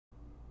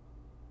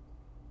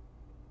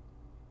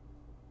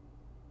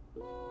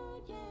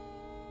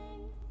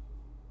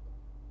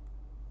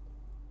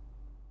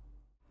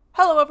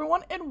Hello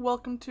everyone and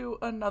welcome to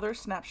another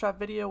Snapshot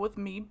video with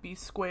me, B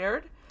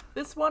Squared.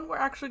 This one we're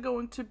actually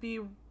going to be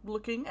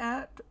looking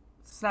at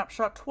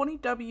Snapshot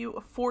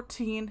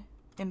 20W14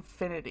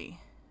 Infinity.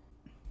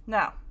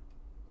 Now,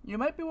 you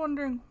might be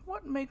wondering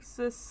what makes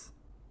this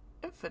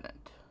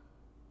infinite.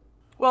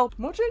 Well,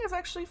 Mojang has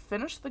actually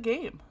finished the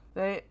game.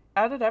 They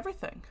added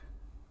everything.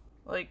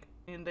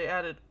 And they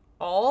added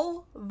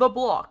all the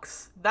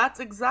blocks. That's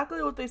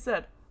exactly what they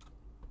said.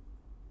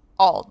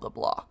 All the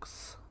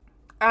blocks.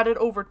 Added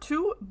over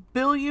 2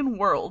 billion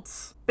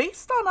worlds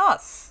based on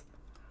us.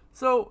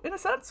 So, in a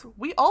sense,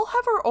 we all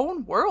have our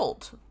own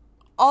world.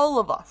 All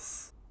of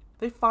us.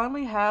 They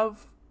finally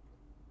have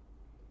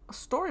a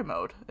story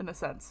mode, in a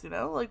sense, you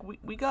know? Like,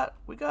 we got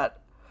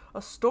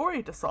a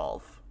story to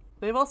solve.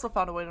 They've also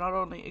found a way to not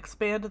only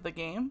expand the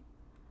game,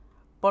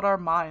 but our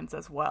minds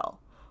as well.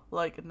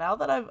 Like, now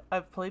that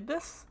I've played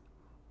this,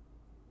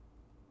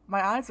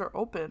 my eyes are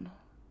open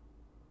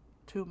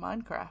to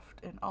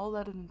Minecraft and all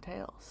that it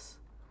entails.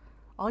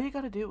 All you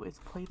gotta do is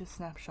play the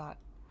Snapshot,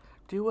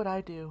 do what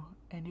I do,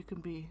 and you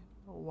can be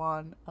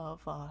one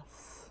of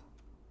us.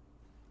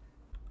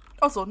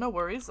 Also, no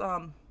worries,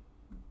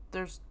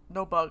 there's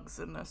no bugs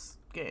in this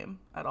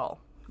game at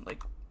all.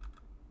 Like,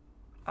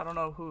 I don't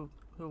know who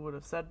would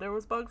have said there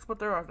was bugs, but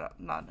there are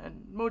none,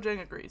 and Mojang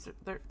agrees,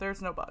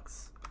 there's no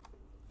bugs.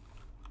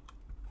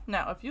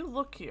 Now, if you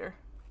look here,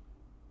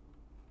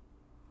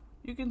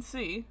 you can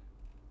see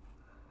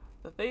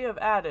that they have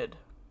added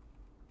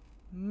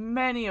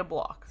many a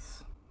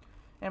blocks.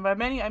 And by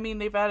many, I mean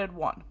they've added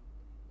one.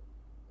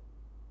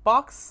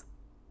 Box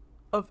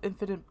of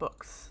infinite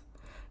books.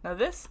 Now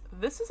this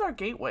is our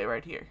gateway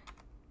right here.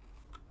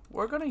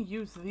 We're going to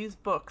use these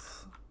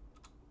books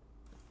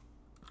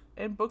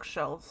and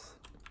bookshelves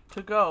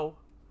to go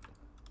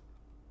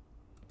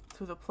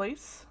to the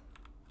place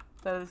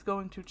that is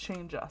going to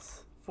change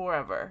us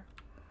forever.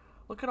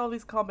 Look at all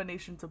these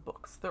combinations of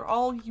books. They're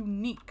all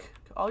unique.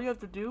 All you have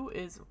to do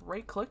is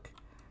right click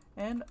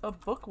and a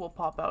book will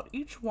pop out.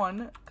 Each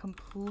one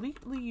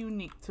completely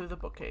unique to the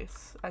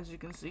bookcase. As you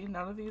can see,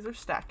 none of these are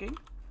stacking.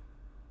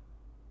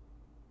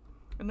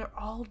 And they're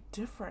all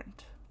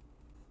different.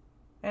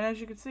 And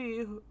as you can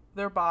see,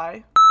 they're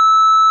by.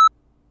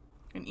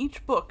 And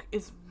each book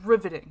is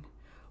riveting.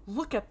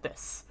 Look at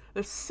this.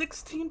 There's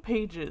 16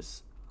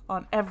 pages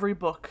on every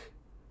book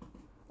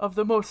of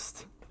the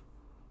most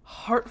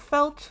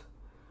heartfelt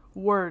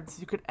words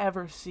you could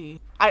ever see.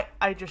 I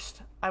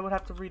would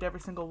have to read every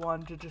single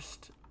one to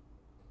just...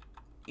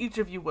 Each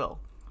of you will.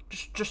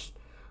 Just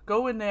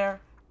go in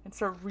there and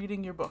start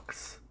reading your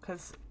books,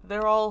 because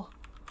they're all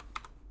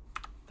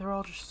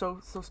just so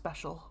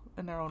special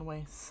in their own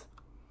ways.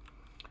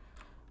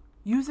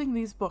 Using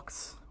these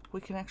books,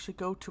 we can actually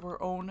go to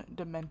our own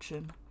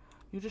dimension.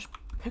 You just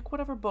pick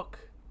whatever book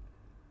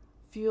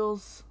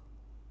feels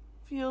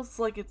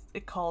like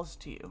it calls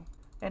to you,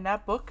 and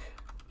that book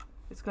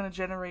is going to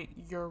generate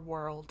your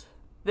world.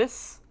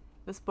 This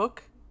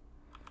book,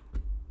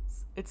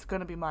 it's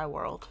going to be my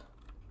world.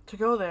 To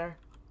go there,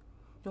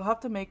 you'll have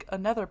to make a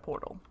nether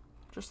portal,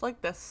 just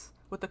like this,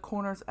 with the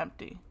corners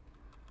empty.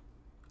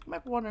 You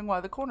might be wondering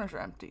why the corners are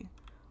empty.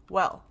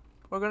 Well,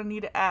 we're going to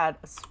need to add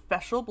a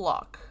special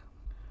block,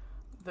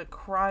 the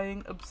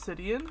crying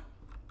obsidian,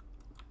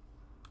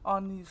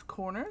 on these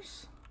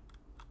corners,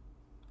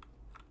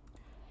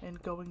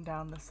 and going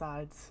down the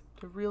sides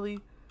to really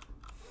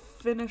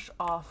finish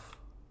off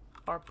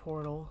our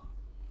portal.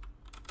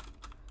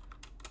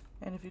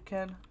 And if you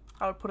can,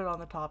 I would put it on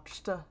the top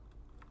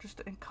just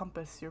to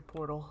encompass your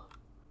portal.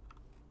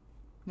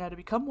 Now, to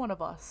become one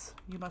of us,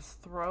 you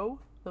must throw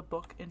the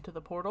book into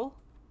the portal,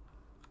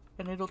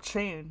 and it'll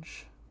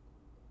change,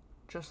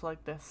 just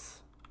like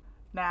this.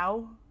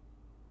 Now,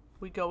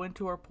 we go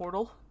into our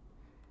portal,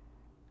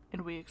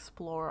 and we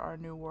explore our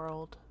new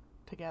world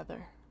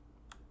together.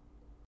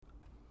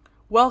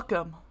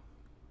 Welcome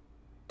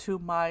to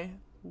my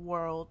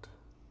world.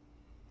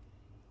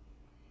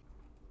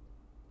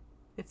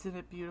 Isn't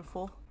it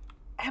beautiful?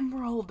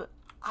 Emerald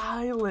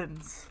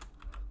Islands.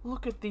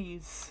 Look at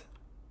these.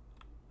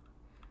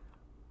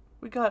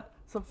 We got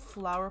some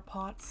flower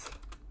pots.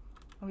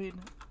 I mean,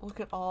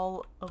 look at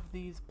all of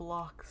these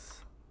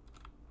blocks.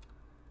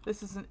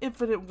 This is an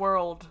infinite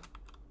world.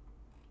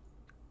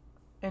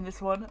 And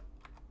this one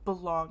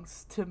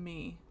belongs to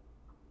me.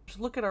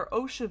 Just look at our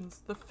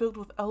oceans. They're filled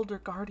with elder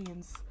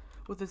guardians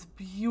with this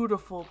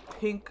beautiful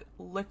pink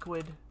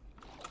liquid.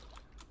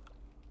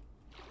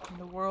 And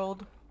the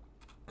world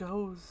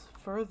goes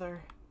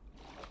further.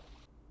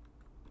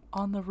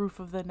 On the roof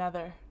of the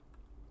nether,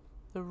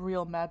 the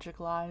real magic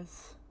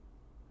lies.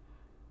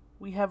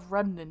 We have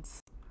remnants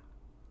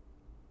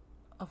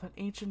of an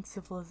ancient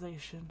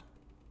civilization.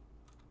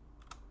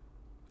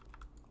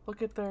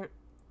 Look at their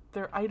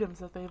items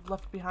that they've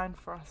left behind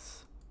for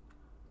us.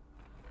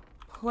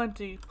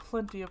 Plenty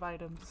of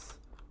items.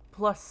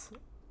 Plus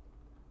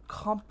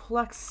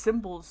complex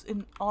symbols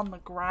on the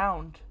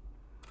ground.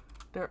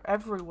 They're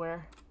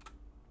everywhere.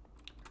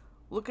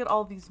 Look at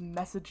all these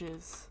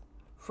messages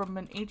from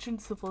an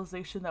ancient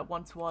civilization that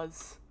once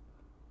was.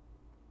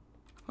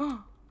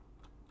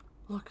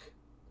 Look,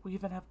 we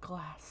even have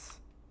glass.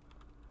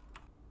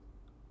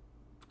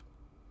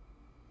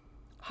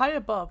 High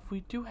above, we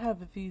do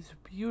have these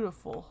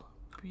beautiful,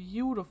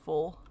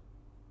 beautiful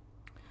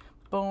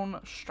bone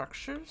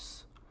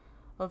structures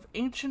of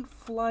ancient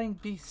flying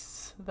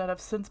beasts that have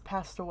since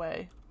passed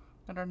away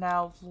and are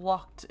now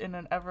locked in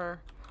an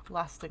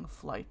everlasting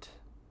flight.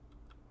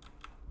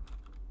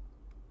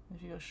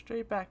 If you go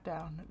straight back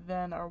down,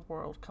 then our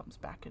world comes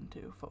back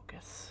into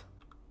focus.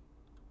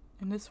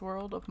 And this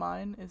world of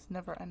mine is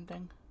never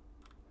ending.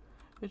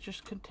 It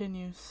just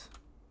continues.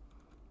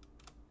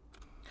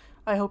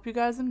 I hope you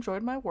guys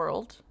enjoyed my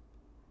world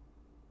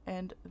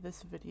and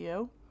this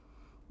video,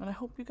 and I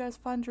hope you guys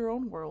find your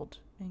own world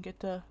and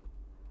get to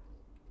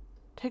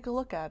take a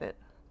look at it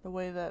the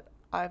way that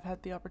I've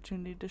had the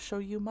opportunity to show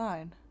you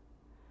mine.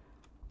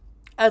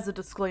 As a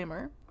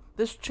disclaimer,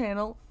 this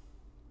channel,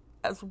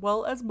 as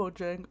well as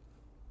Mojang,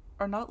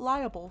 are not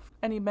liable for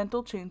any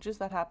mental changes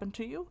that happen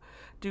to you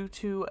due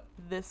to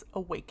this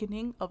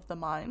awakening of the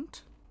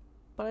mind,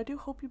 but I do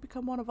hope you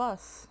become one of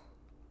us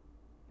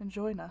and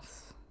join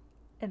us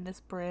in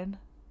this brand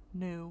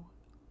new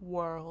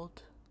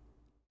world.